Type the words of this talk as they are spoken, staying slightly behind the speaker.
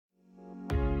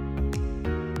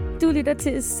Du lytter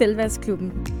til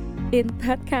Selvværdsklubben. En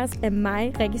podcast af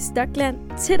mig, Rikke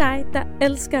Stokland, til dig, der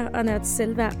elsker at nørde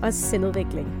selvværd og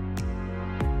selvudvikling.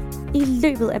 I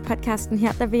løbet af podcasten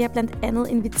her, der vil jeg blandt andet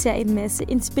invitere en masse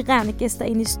inspirerende gæster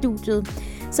ind i studiet,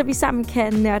 så vi sammen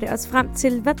kan nørde os frem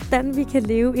til, hvordan vi kan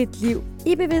leve et liv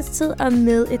i bevidsthed og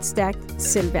med et stærkt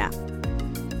selvværd.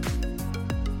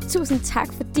 Tusind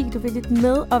tak, fordi du vil lytte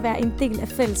med og være en del af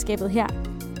fællesskabet her.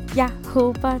 Jeg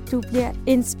håber, du bliver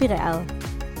inspireret.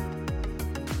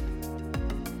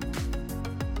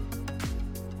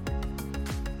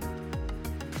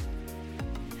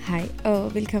 Hej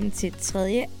og velkommen til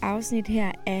tredje afsnit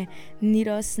her af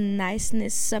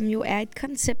nytårsniceness, som jo er et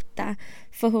koncept, der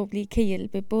forhåbentlig kan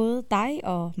hjælpe både dig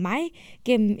og mig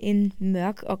gennem en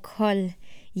mørk og kold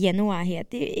januar her.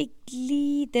 Det er ikke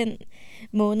lige den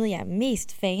måned, jeg er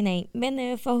mest fan af,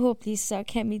 men forhåbentlig så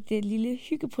kan mit lille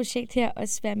hyggeprojekt her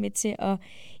også være med til at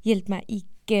hjælpe mig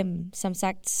igennem, som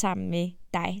sagt, sammen med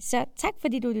dig. Så tak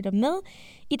fordi du lytter med.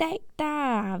 I dag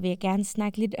der vil jeg gerne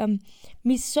snakke lidt om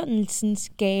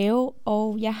misundelsens gave,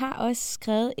 og jeg har også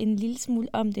skrevet en lille smule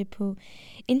om det på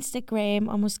Instagram,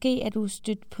 og måske er du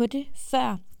stødt på det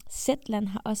før. Zetland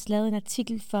har også lavet en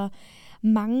artikel for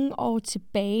mange år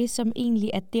tilbage, som egentlig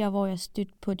er der, hvor jeg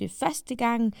stødte på det første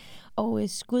gang, og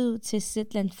skud til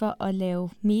Zetland for at lave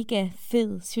mega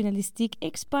fed journalistik.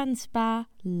 Expons bare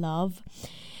love.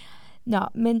 Nå,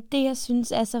 men det jeg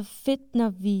synes er så fedt, når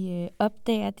vi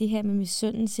opdager det her med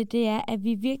misundelse, det er, at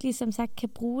vi virkelig som sagt kan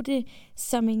bruge det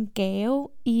som en gave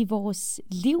i vores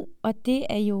liv, og det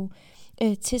er jo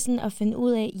til sådan at finde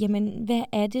ud af, jamen hvad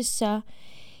er det så,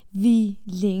 vi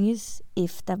længes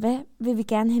efter? Hvad vil vi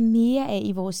gerne have mere af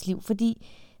i vores liv? Fordi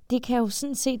det kan jo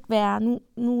sådan set være,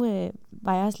 nu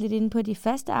var jeg også lidt inde på de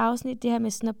første afsnit, det her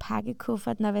med sådan at pakke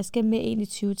kufferten og hvad skal med ind i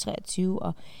 2023,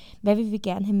 og hvad vil vi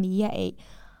gerne have mere af?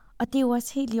 Og det er jo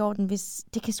også helt i orden, hvis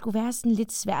det kan sgu være sådan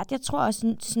lidt svært. Jeg tror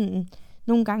også sådan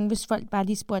nogle gange, hvis folk bare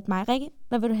lige spurgte mig, Rikke,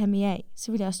 hvad vil du have mere af?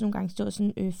 Så vil jeg også nogle gange stå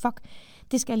sådan, fuck,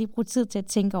 det skal jeg lige bruge tid til at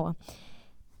tænke over.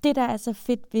 Det, der er så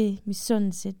fedt ved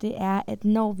misundelse, det er, at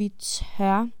når vi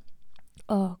tør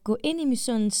at gå ind i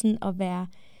misundelsen og være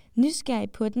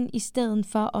nysgerrig på den, i stedet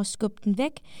for at skubbe den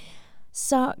væk,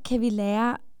 så kan vi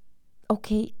lære,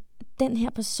 okay, den her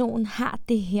person har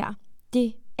det her.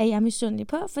 Det er jeg misundelig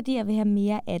på, fordi jeg vil have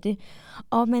mere af det.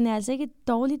 Og man er altså ikke et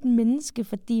dårligt menneske,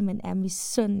 fordi man er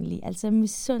misundelig. Altså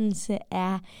misundelse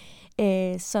er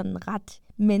sådan ret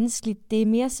menneskeligt. Det er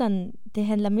mere sådan, det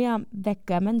handler mere om, hvad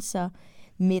gør man så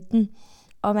med den.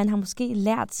 Og man har måske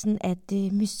lært sådan, at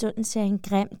misundelse er en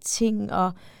grim ting,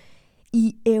 og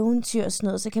i eventyr og sådan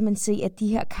noget, så kan man se, at de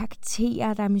her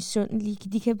karakterer, der er misundelige,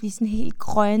 de kan blive sådan helt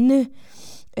grønne.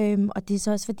 Og det er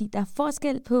så også fordi, der er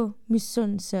forskel på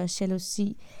misundelse og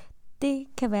jalousi. Det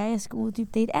kan være, at jeg skal uddybe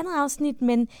det i et andet afsnit,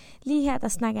 men lige her, der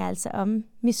snakker jeg altså om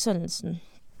misundelsen.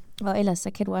 Og ellers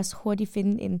så kan du også hurtigt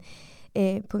finde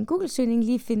på en Google-søgning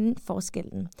lige finde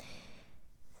forskellen.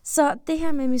 Så det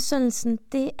her med misundelsen,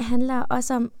 det handler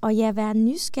også om at være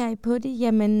nysgerrig på det.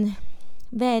 Jamen,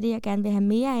 hvad er det, jeg gerne vil have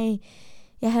mere af?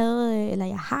 Jeg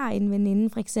har en veninde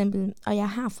for eksempel, og jeg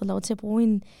har fået lov til at bruge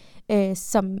hende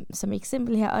som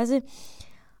eksempel her også.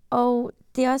 Og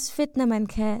det er også fedt, når man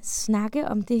kan snakke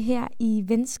om det her i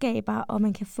venskaber, og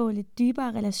man kan få lidt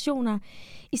dybere relationer,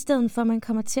 i stedet for at man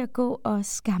kommer til at gå og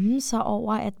skamme sig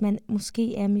over, at man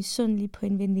måske er misundelig på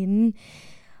en veninde.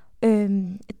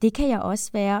 Det kan jeg også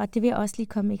være, og det vil jeg også lige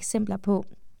komme eksempler på.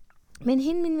 Men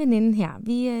min veninde her,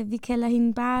 vi kalder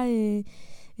hende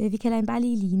bare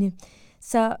lige Line.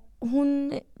 Så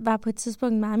hun var på et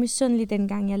tidspunkt meget misundelig,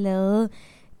 dengang jeg lavede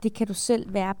Det kan du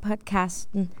selv være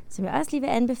podcasten, som jeg også lige vil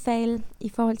anbefale i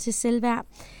forhold til selvværd.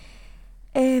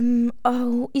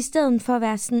 Og i stedet for at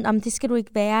være sådan, om det skal du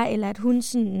ikke være, eller at hun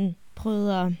sådan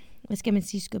prøvede at,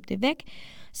 skubbe det væk,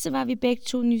 så var vi begge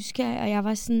to nysgerrige, og jeg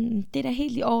var sådan, det er da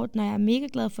helt i orden, og jeg er mega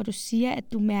glad for, at du siger,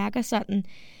 at du mærker sådan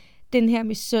den her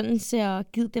misundelse, og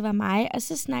gid det var mig. Og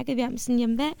så snakkede vi om sådan,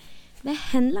 jamen hvad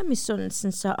handler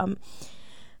misundelsen så om?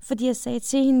 Fordi jeg sagde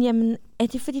til hende, jamen er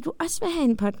det fordi du også vil have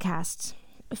en podcast?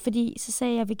 Fordi så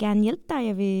sagde jeg vil gerne hjælpe dig,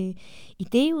 jeg vil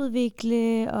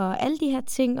idéudvikle og alle de her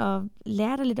ting, og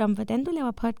lære dig lidt om, hvordan du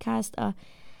laver podcast, og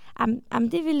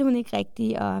det ville hun ikke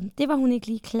rigtigt, og det var hun ikke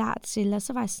lige klar til, og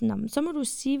så var jeg sådan, så må du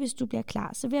sige, hvis du bliver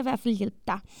klar, så vil jeg i hvert fald hjælpe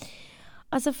dig.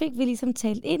 Og så fik vi ligesom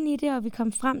talt ind i det, og vi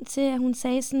kom frem til, at hun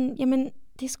sagde sådan, jamen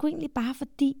det er sgu egentlig bare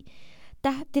fordi,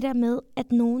 der det der med,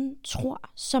 at nogen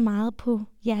tror så meget på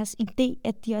jeres idé,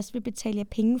 at de også vil betale jer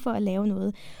penge for at lave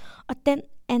noget. Og den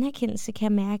anerkendelse kan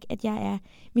jeg mærke, at jeg er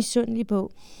misundelig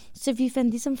på. Så vi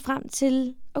fandt ligesom frem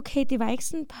til, okay, det var ikke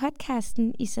sådan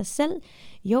podcasten i sig selv.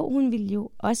 Jo, hun ville jo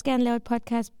også gerne lave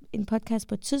en podcast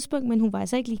på et tidspunkt, men hun var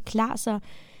altså ikke lige klar, så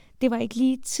det var ikke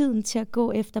lige tiden til at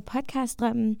gå efter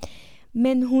podcastdrømmen.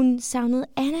 Men hun savnede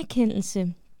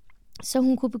anerkendelse, så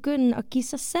hun kunne begynde at give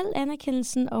sig selv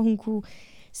anerkendelsen, og hun kunne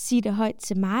sige det højt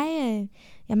til mig.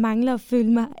 Jeg mangler at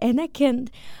føle mig anerkendt.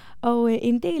 Og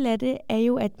en del af det er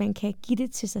jo, at man kan give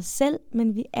det til sig selv,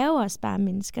 men vi er jo også bare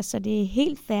mennesker, så det er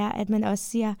helt fair, at man også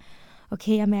siger,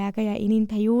 okay, jeg mærker, at jeg er inde i en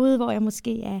periode, hvor jeg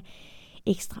måske er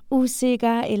ekstra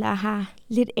usikker, eller har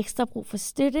lidt ekstra brug for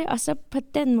støtte, og så på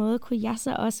den måde kunne jeg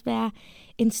så også være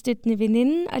en støttende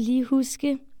veninde, og lige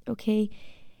huske, okay,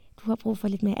 du har brug for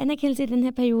lidt mere anerkendelse i den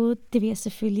her periode, det vil jeg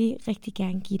selvfølgelig rigtig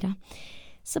gerne give dig.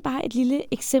 Så bare et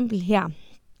lille eksempel her.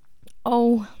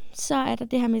 Og så er der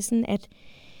det her med sådan, at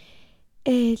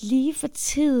lige for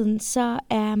tiden, så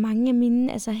er mange af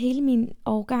mine, altså hele min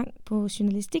årgang på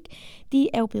journalistik, de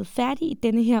er jo blevet færdige i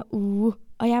denne her uge,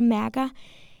 og jeg mærker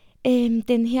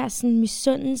den her sådan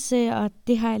misundelse, og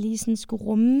det har jeg lige sådan skulle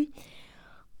rumme,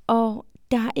 og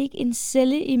der er ikke en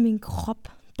celle i min krop,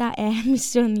 der er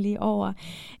misundelig over,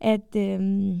 at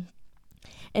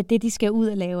det, de skal ud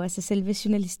og lave, altså selve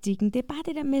journalistikken, det er bare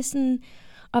det der med sådan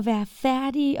at være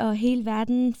færdig, og hele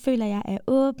verden føler jeg er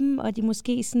åben, og de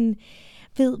måske sådan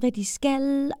ved, hvad de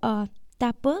skal, og der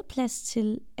er både plads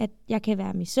til, at jeg kan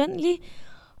være misundelig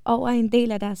over en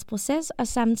del af deres proces, og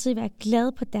samtidig være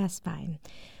glad på deres vegne.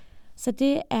 Så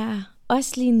det er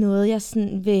også lige noget, jeg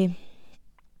sådan vil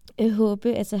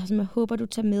håbe, altså som jeg håber, du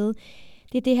tager med.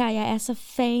 Det er det her, jeg er så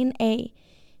fan af,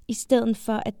 i stedet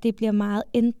for, at det bliver meget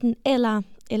enten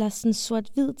eller sådan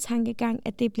sort-hvid tankegang,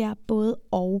 at det bliver både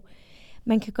og.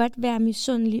 Man kan godt være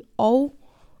misundelig og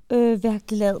være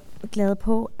glad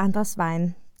på andres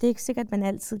vegne. Det er ikke sikkert, at man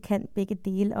altid kan begge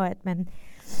dele, og at man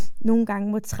nogle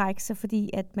gange må trække sig, fordi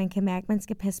at man kan mærke, at man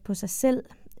skal passe på sig selv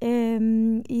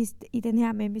i den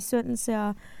her med misundelse,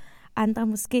 og andre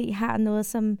måske har noget,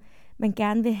 som man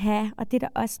gerne vil have, og det er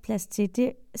der også plads til.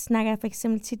 Det snakker jeg for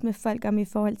eksempel tit med folk om i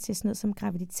forhold til sådan noget som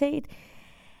graviditet,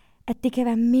 at det kan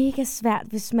være mega svært,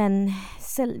 hvis man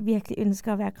selv virkelig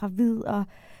ønsker at være gravid, og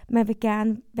man vil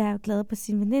gerne være glad på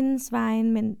sin venindens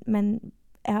vegne, men man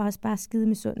er også bare skide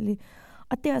misundelig.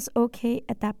 Og det er også okay,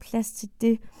 at der er plads til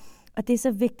det. Og det er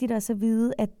så vigtigt også at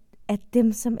vide, at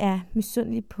dem, som er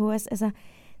misundelige på os, altså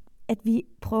at vi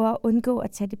prøver at undgå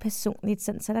at tage det personligt,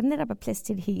 sådan, så der netop er plads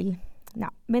til det hele. Nå,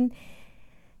 men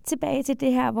tilbage til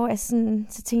det her, hvor jeg sådan,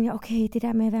 så tænkte jeg, okay, det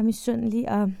der med at være misundelig,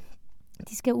 og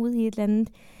de skal ud i et eller andet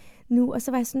nu. Og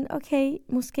så var jeg sådan, okay,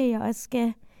 måske jeg også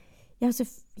skal,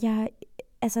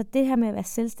 altså det her med at være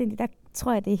selvstændig, der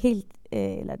tror jeg, det er helt,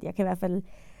 eller jeg kan i hvert fald,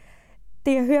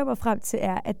 det jeg hører mig frem til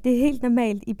er, at det er helt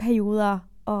normalt i perioder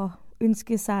at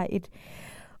ønske sig et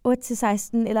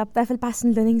 8-16, eller i hvert fald bare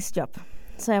sådan en lønningsjob.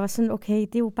 Så jeg var sådan, okay,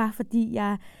 det er jo bare fordi,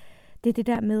 det er det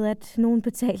der med, at nogen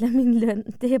betaler min løn.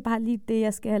 Det er bare lige det,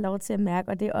 jeg skal have lov til at mærke,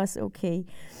 og det er også okay.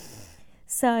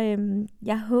 Så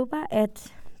jeg håber,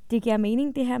 at det giver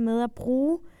mening, det her med at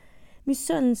bruge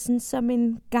misundelsen som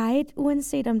en guide,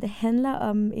 uanset om det handler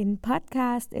om en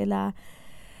podcast, eller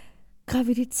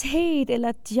graviditet,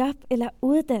 eller job, eller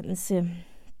uddannelse.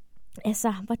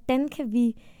 Altså, hvordan kan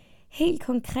vi helt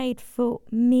konkret få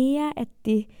mere af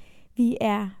det, vi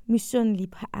er misundelige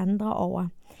på andre over?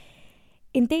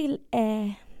 En del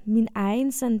af min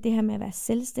egen, sådan det her med at være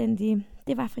selvstændig,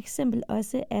 det var for eksempel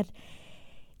også, at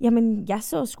jamen, jeg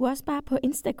så sgu også bare på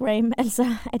Instagram, altså,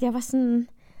 at jeg var sådan,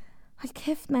 hold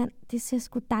kæft mand, det ser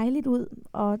sgu dejligt ud,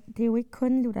 og det er jo ikke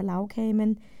kun lutter lavkage,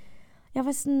 men jeg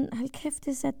var sådan, hold kæft,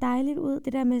 det ser dejligt ud,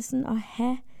 det der med sådan at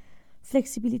have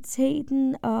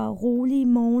fleksibiliteten og rolige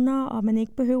morgener, og man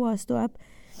ikke behøver at stå op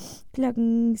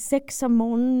 6:00 om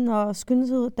morgenen og skynde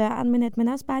sig ud af døren, men at man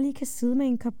også bare lige kan sidde med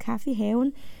en kop kaffe i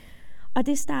haven. Og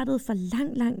det startede for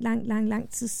lang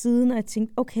tid siden, og jeg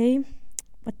tænkte, okay,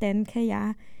 hvordan kan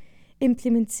jeg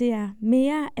implementere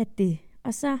mere af det?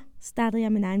 Og så startede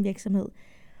jeg min egen virksomhed.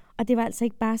 Og det var altså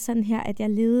ikke bare sådan her, at jeg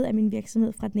levede af min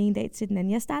virksomhed fra den ene dag til den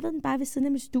anden. Jeg startede den bare ved siden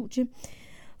af mit studie,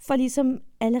 for ligesom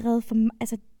allerede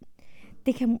altså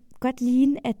det kan godt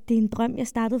ligne, at det er en drøm, jeg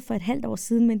startede for et halvt år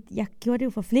siden, men jeg gjorde det jo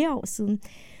for flere år siden,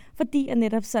 fordi jeg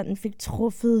netop sådan fik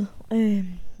truffet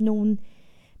nogle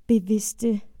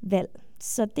bevidste valg.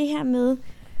 Så det her med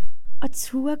at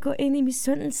turde gå ind i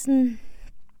misundelsen,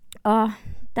 og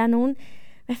der er nogen,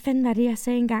 hvad fanden var det, jeg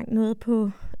sagde engang noget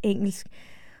på engelsk?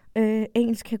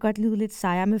 Engelsk kan godt lyde lidt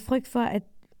sejere, med frygt for, at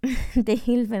det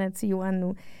hele falder til jorden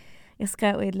nu. Jeg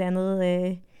skrev et eller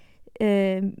andet,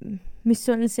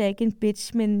 misundelse er ikke en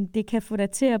bitch, men det kan få dig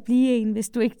til at blive en, hvis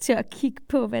du ikke tør at kigge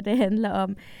på, hvad det handler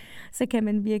om. Så kan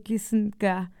man virkelig sådan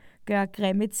gøre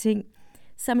grimme ting.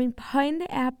 Så min pointe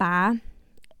er bare,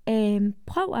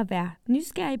 prøv at være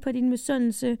nysgerrig på din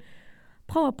misundelse.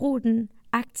 Prøv at bruge den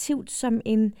aktivt som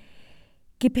en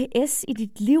GPS i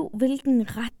dit liv.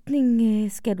 Hvilken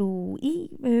retning skal du i?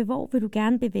 Hvor vil du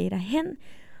gerne bevæge dig hen?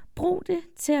 Brug det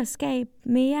til at skabe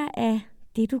mere af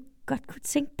det, du godt kunne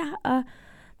tænke dig, og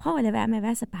prøv at lade være med at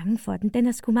være så bange for den. Den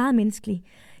er sgu meget menneskelig.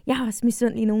 Jeg har også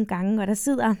misundelig nogle gange, og der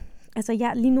sidder...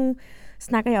 Altså, lige nu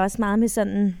snakker jeg også meget med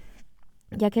sådan...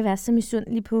 Jeg kan være så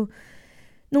misundelig på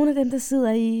nogle af dem, der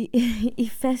sidder i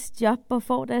fast job og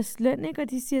får deres løn, ikke? Og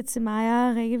de siger til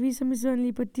mig, Rikke, vi er så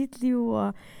misundelige på dit liv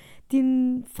og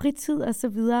din fritid og så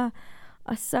videre.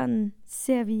 Og sådan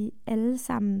ser vi alle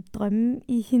sammen drømme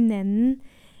i hinanden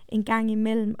en gang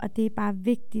imellem, og det er bare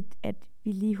vigtigt, at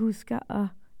vi lige husker at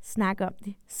snakke om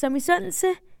det. Så misundelse,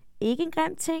 ikke en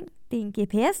grim ting, det er en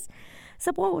GPS,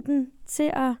 så brug den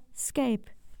til at skabe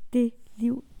det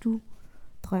liv, du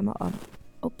drømmer om.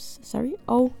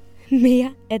 Og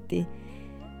mere af det.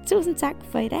 Tusind tak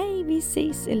for i dag. Vi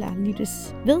ses eller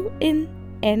lyttes ved en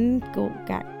anden god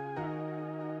gang.